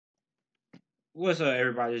What's up,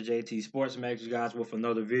 everybody? It's JT Sports Max, you guys, with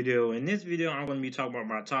another video. In this video, I'm going to be talking about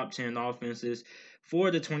my top 10 offenses for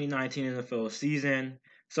the 2019 NFL season.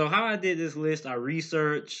 So, how I did this list, I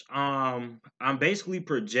researched. I'm basically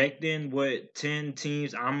projecting what 10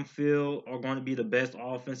 teams I'm feel are going to be the best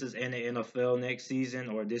offenses in the NFL next season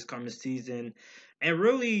or this coming season. And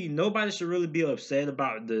really, nobody should really be upset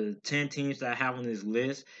about the 10 teams that I have on this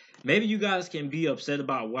list. Maybe you guys can be upset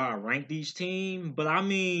about where I ranked each team, but I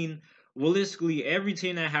mean realistically, every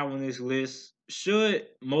team that I have on this list should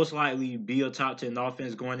most likely be a top 10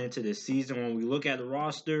 offense going into this season when we look at the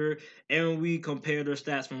roster and we compare their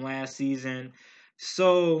stats from last season.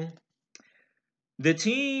 So, the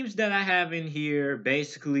teams that I have in here,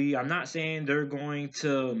 basically, I'm not saying they're going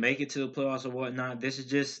to make it to the playoffs or whatnot. This is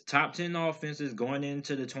just top 10 offenses going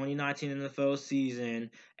into the 2019 NFL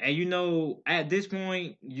season. And at this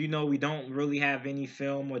point, we don't really have any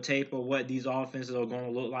film or tape of what these offenses are going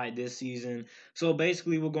to look like this season. So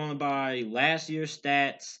basically, we're going by last year's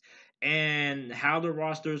stats and how the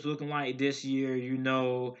roster is looking like this year.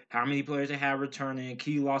 How many players they have returning,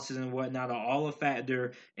 key losses and whatnot are all a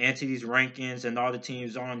factor into these rankings and all the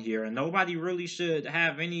teams on here. And nobody really should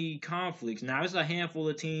have any conflicts. Now, it's a handful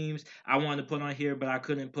of teams I wanted to put on here, but I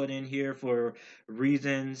couldn't put in here for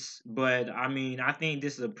reasons. But I mean, I think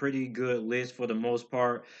this is a pretty good list for the most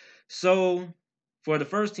part. So, for the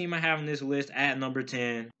first team I have on this list at number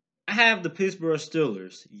 10, I have the Pittsburgh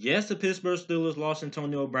Steelers. Yes, the Pittsburgh Steelers lost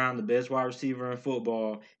Antonio Brown, the best wide receiver in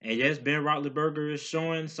football. And yes, Ben Roethlisberger is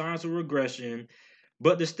showing signs of regression.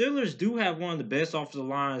 But the Steelers do have one of the best offensive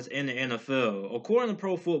lines in the NFL. According to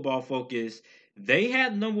Pro Football Focus, they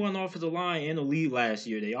had the number one offensive line in the league last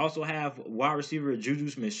year. They also have wide receiver Juju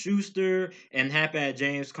Smith-Schuster and halfback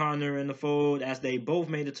James Conner in the fold, as they both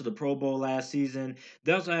made it to the Pro Bowl last season.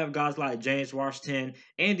 They also have guys like James Washington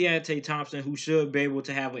and Deontay Thompson, who should be able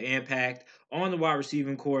to have an impact on the wide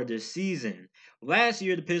receiving core this season. Last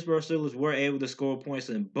year, the Pittsburgh Steelers were able to score points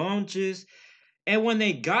in bunches, and when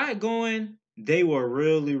they got going, they were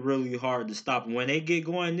really, really hard to stop. When they get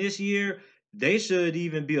going this year, they should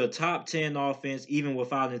even be a top 10 offense, even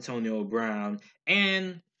without Antonio Brown.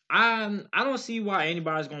 And I don't see why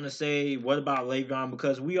anybody's going to say, what about Le'Veon?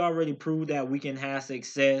 Because we already proved that we can have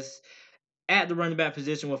success at the running back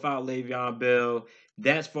position without Le'Veon Bell.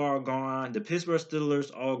 That's far gone. The Pittsburgh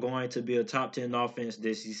Steelers are going to be a top 10 offense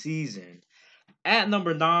this season. At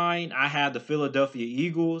number 9, I have the Philadelphia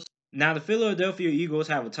Eagles. Now, the Philadelphia Eagles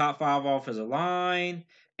have a top 5 offensive line,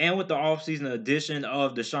 and with the offseason addition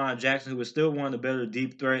of Deshaun Jackson, who is still one of the better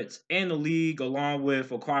deep threats in the league, along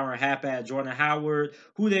with acquiring halfback Jordan Howard,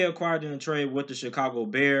 who they acquired in a trade with the Chicago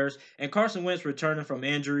Bears, and Carson Wentz returning from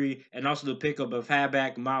injury, and also the pickup of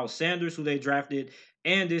halfback Miles Sanders, who they drafted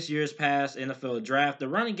in this year's past NFL draft. The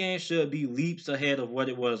running game should be leaps ahead of what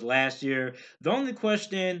it was last year. The only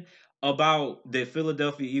question about the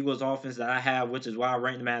Philadelphia Eagles offense that I have, which is why I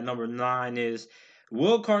ranked them at number 9, is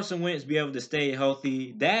will Carson Wentz be able to stay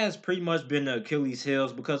healthy? That has pretty much been the Achilles'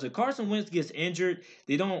 heels, because if Carson Wentz gets injured,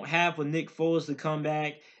 they don't have a Nick Foles to come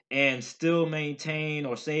back and still maintain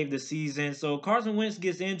or save the season. So if Carson Wentz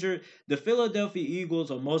gets injured, the Philadelphia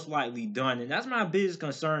Eagles are most likely done. And that's my biggest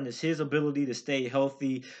concern, is his ability to stay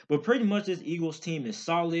healthy. But pretty much this Eagles team is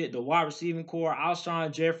solid. The wide receiving core,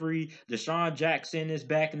 Alshon Jeffrey, Deshaun Jackson is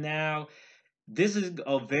back now. This is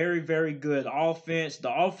a very, very good offense.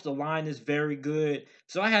 The offensive line is very good.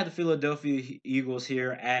 So I had the Philadelphia Eagles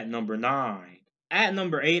here at number 9. At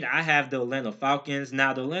number 8, I have the Atlanta Falcons.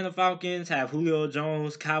 Now, the Atlanta Falcons have Julio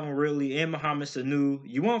Jones, Calvin Ridley, and Mohamed Sanu.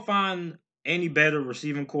 You won't find any better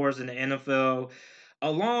receiving cores in the NFL,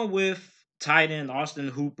 along with tight end Austin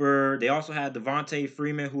Hooper. They also have Devontae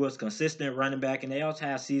Freeman, who is consistent running back, and they also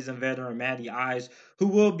have seasoned veteran Matty Ice, who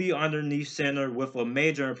will be underneath center with a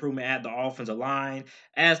major improvement at the offensive line,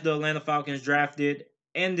 as the Atlanta Falcons drafted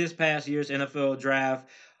in this past year's NFL draft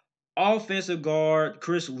offensive guard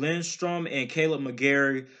Chris Lindstrom and Caleb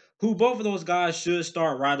McGarry, who both of those guys should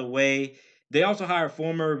start right away. They also hired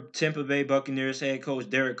former Tampa Bay Buccaneers head coach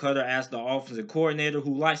Derek Cutter as the offensive coordinator,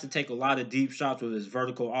 who likes to take a lot of deep shots with his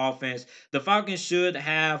vertical offense. The Falcons should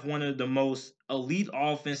have one of the most elite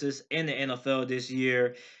offenses in the NFL this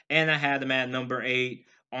year, and I had them at number 8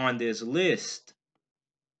 on this list.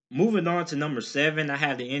 Moving on to number 7, I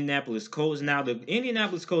have the Indianapolis Colts. Now, the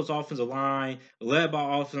Indianapolis Colts offensive line, led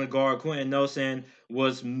by offensive guard Quentin Nelson,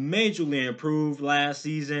 was majorly improved last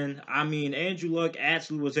season. I mean, Andrew Luck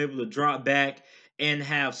actually was able to drop back and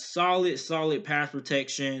have solid pass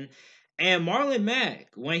protection. And Marlon Mack,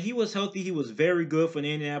 when he was healthy, he was very good for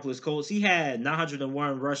the Indianapolis Colts. He had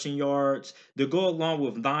 901 rushing yards to go along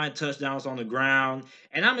with 9 touchdowns on the ground.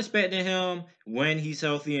 And I'm expecting him, when he's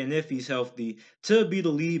healthy and if he's healthy, to be the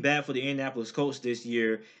lead back for the Indianapolis Colts this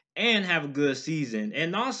year and have a good season.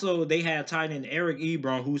 And also, they had tight end Eric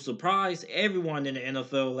Ebron, who surprised everyone in the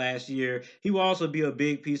NFL last year. He will also be a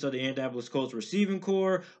big piece of the Indianapolis Colts receiving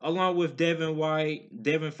core, along with Devin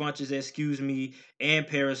Funches, excuse me, and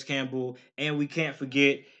Paris Campbell. And we can't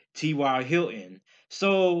forget T.Y. Hilton.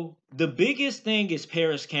 So the biggest thing is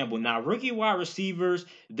Paris Campbell. Now, rookie wide receivers,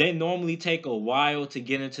 they normally take a while to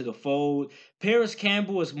get into the fold. Paris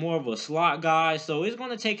Campbell is more of a slot guy, so it's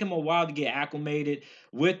going to take him a while to get acclimated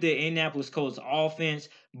with the Indianapolis Colts offense.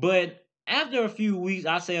 But after a few weeks,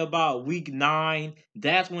 I say about week 9,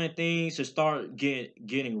 that's when things should start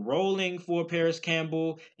getting rolling for Paris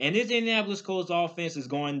Campbell. And this Indianapolis Colts offense is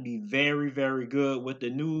going to be very, very good with the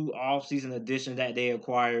new offseason addition that they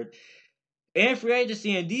acquired and free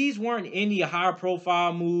agency. And these weren't any high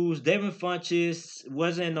profile moves. Devin Funches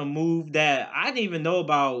wasn't a move that I didn't even know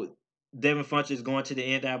about. Devin Funches going to the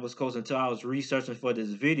Indianapolis Colts until I was researching for this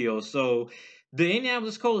video. So the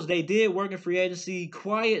Indianapolis Colts, they did work in free agency,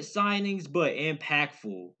 quiet signings, but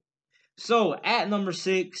impactful. So at number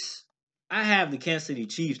 6, I have the Kansas City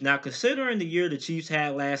Chiefs. Now, considering the year the Chiefs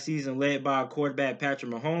had last season, led by quarterback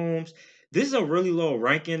Patrick Mahomes, this is a really low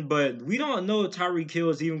ranking, but we don't know if Tyreek Hill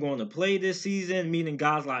is even going to play this season, meaning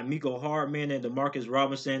guys like Miko Hardman and Demarcus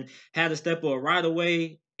Robinson had to step up right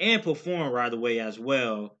away and perform right away as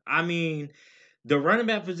well. I mean, the running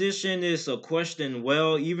back position is a question,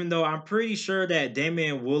 well, even though I'm pretty sure that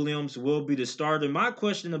Damian Williams will be the starter. My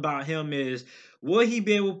question about him is, will he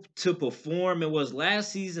be able to perform? And was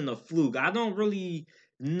last season a fluke? I don't really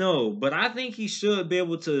know, but I think he should be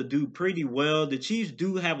able to do pretty well. The Chiefs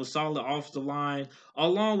do have a solid offensive line,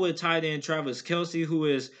 along with tight end Travis Kelce, who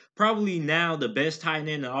is probably now the best tight end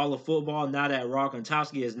in all of football now that Rock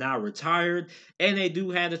Gronkowski is now retired. And they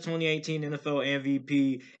do have the 2018 NFL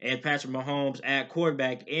MVP and Patrick Mahomes at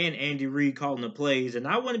quarterback and Andy Reid calling the plays. And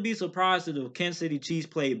I wouldn't be surprised if the Kansas City Chiefs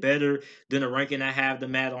played better than the ranking I have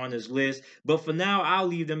them at on this list. But for now, I'll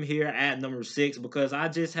leave them here at number 6 because I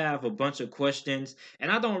just have a bunch of questions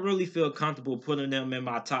and I don't really feel comfortable putting them in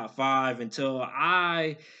my top 5 until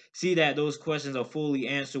I see that those questions are fully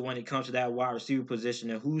answered when it comes to that wide receiver position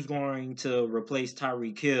and who's going to replace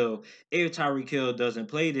Tyreek Hill if Tyreek Hill doesn't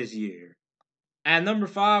play this year. At number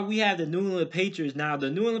 5, we have the New England Patriots. Now, the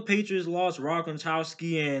New England Patriots lost Rock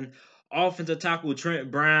Gronkowski and offensive tackle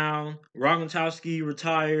Trent Brown. Rock Gronkowski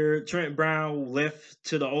retired. Trent Brown left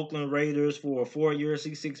to the Oakland Raiders for a 4-year,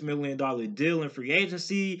 $66 million deal in free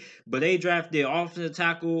agency. But they drafted offensive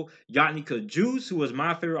tackle Yotny Kajus, who was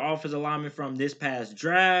my favorite offensive lineman from this past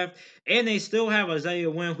draft. And they still have Isaiah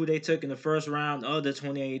Wynn, who they took in the first round of the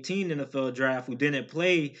 2018 NFL draft, who didn't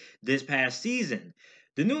play this past season.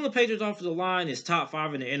 The New England Patriots offensive line is top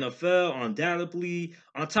 5 in the NFL, undoubtedly.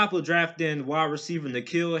 On top of drafting wide receiver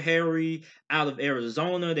N'Keal Harry out of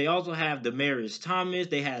Arizona, they also have Demaryius Thomas.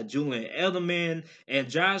 They have Julian Edelman, and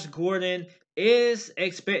Josh Gordon is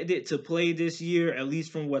expected to play this year, at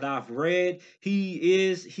least from what I've read.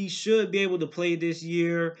 He should be able to play this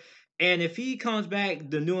year. And if he comes back,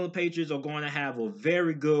 the New England Patriots are going to have a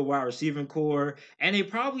very good wide receiving core. And they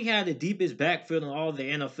probably have the deepest backfield in all of the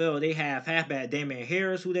NFL. They have halfback Damian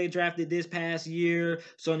Harris, who they drafted this past year,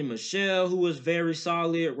 Sonny Michel, who was very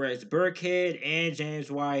solid, Rex Burkhead, and James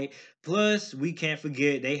White. Plus, we can't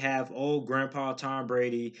forget they have old Grandpa Tom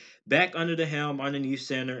Brady back under the helm underneath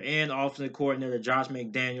center and offensive coordinator Josh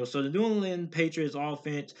McDaniels. So the New England Patriots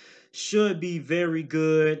offense should be very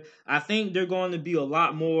good. I think they're going to be a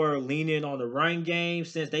lot more lenient on the run game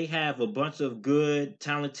since they have a bunch of good,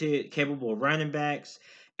 talented, capable running backs.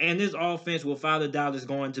 And this offense, without a doubt, is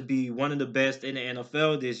going to be one of the best in the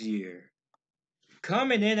NFL this year.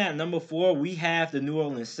 Coming in at number 4, we have the New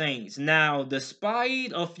Orleans Saints. Now,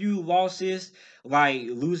 despite a few losses, like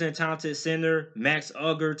losing talented center Max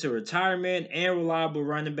Unger to retirement and reliable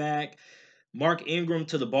running back Mark Ingram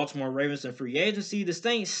to the Baltimore Ravens in free agency, the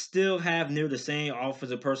Saints still have near the same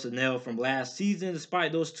offensive personnel from last season.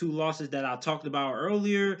 Despite those 2 losses that I talked about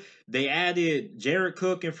earlier, they added Jared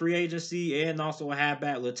Cook in free agency and also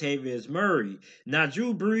halfback Latavius Murray. Now,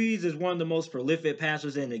 Drew Brees is one of the most prolific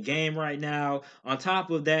passers in the game right now. On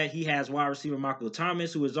top of that, he has wide receiver Michael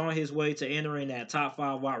Thomas, who is on his way to entering that top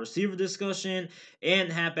 5 wide receiver discussion,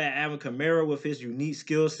 and halfback Alvin Kamara with his unique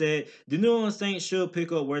skill set. The New Orleans Saints should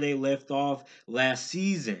pick up where they left off last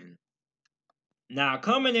season. Now,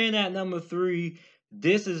 coming in at number 3,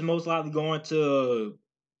 this is most likely going to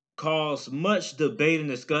caused much debate and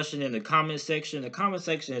discussion in the comment section. The comment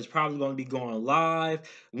section is probably going to be going live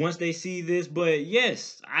once they see this. But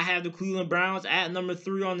yes, I have the Cleveland Browns at number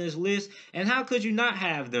 3 on this list. And how could you not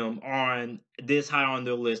have them on this high on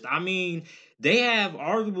their list? I mean, they have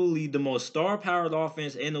arguably the most star-powered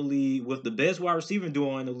offense in the league with the best wide receiver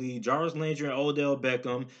duo in the league, Jarvis Landry and Odell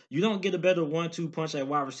Beckham. You don't get a better 1-2 punch at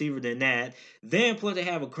wide receiver than that. Then plus they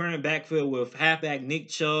have a current backfield with halfback Nick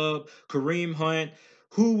Chubb, Kareem Hunt,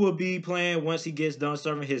 who will be playing once he gets done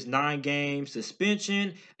serving his 9-game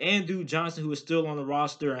suspension, and Duke Johnson, who is still on the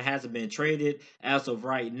roster and hasn't been traded as of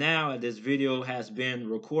right now, and this video has been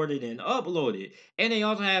recorded and uploaded. And they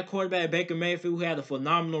also have quarterback Baker Mayfield, who had a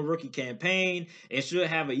phenomenal rookie campaign and should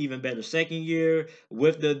have an even better second year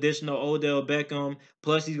with the additional Odell Beckham.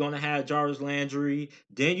 Plus, he's going to have Jarvis Landry.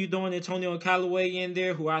 Then you're throwing Antonio Callaway in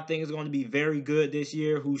there, who I think is going to be very good this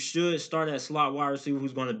year, who should start at slot wide receiver,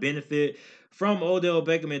 who's going to benefit from Odell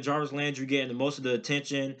Beckham and Jarvis Landry getting most of the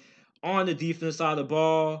attention on the defense side of the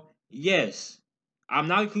ball. Yes, I'm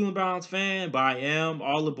not a Cleveland Browns fan, but I am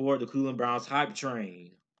all aboard the Cleveland Browns hype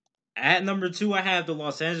train. At number 2, I have the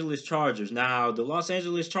Los Angeles Chargers. Now, the Los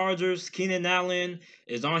Angeles Chargers, Keenan Allen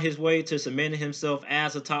is on his way to cementing himself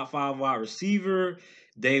as a top 5 wide receiver.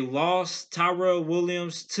 They lost Tyrell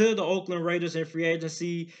Williams to the Oakland Raiders in free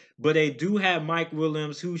agency, but they do have Mike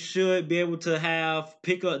Williams, who should be able to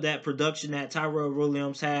pick up that production that Tyrell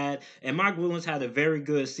Williams had. And Mike Williams had a very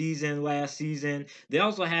good season last season. They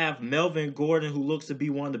also have Melvin Gordon, who looks to be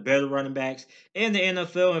one of the better running backs in the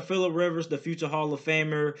NFL, and Phillip Rivers, the future Hall of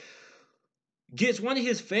Famer, gets one of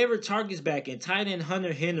his favorite targets back in tight end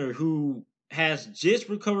Hunter Henry, who has just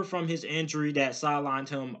recovered from his injury that sidelined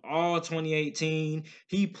him all 2018.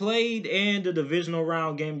 He played in the divisional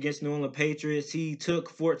round game against New England Patriots. He took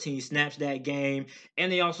 14 snaps that game.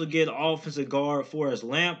 And they also get offensive guard Forrest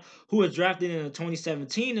Lamp, who was drafted in the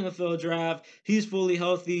 2017 NFL draft. He's fully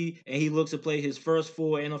healthy, and he looks to play his first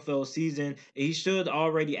full NFL season. He should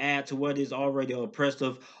already add to what is already an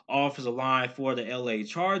impressive offensive line for the LA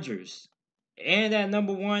Chargers. And at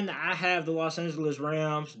number 1, I have the Los Angeles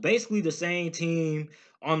Rams. Basically the same team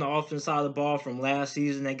on the offense side of the ball from last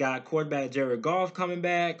season. They got quarterback Jared Goff coming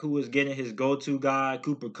back, who is getting his go-to guy,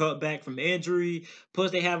 Cooper Kupp, back from injury.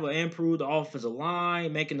 Plus, they have an improved offensive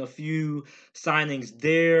line, making a few signings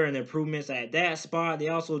there and improvements at that spot. They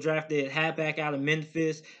also drafted halfback out of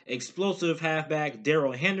Memphis, explosive halfback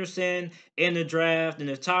Darrell Henderson in the draft. And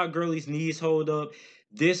if Todd Gurley's knees hold up,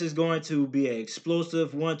 this is going to be an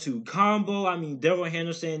explosive 1-2 combo. I mean, Darrell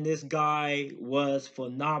Henderson, this guy was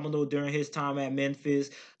phenomenal during his time at Memphis.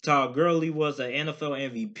 Todd Gurley was an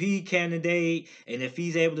NFL MVP candidate. And if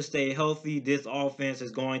he's able to stay healthy, this offense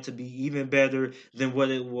is going to be even better than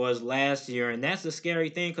what it was last year. And that's the scary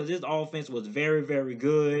thing, because this offense was very, very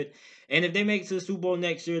good. And if they make it to the Super Bowl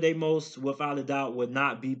next year, they most, without a doubt, would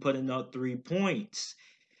not be putting up 3 points.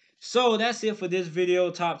 So that's it for this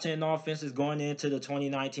video. Top 10 offenses going into the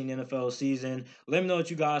 2019 NFL season. Let me know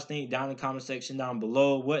what you guys think down in the comment section down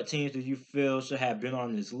below. What teams do you feel should have been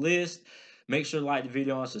on this list? Make sure to like the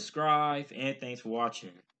video and subscribe. And thanks for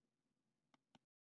watching.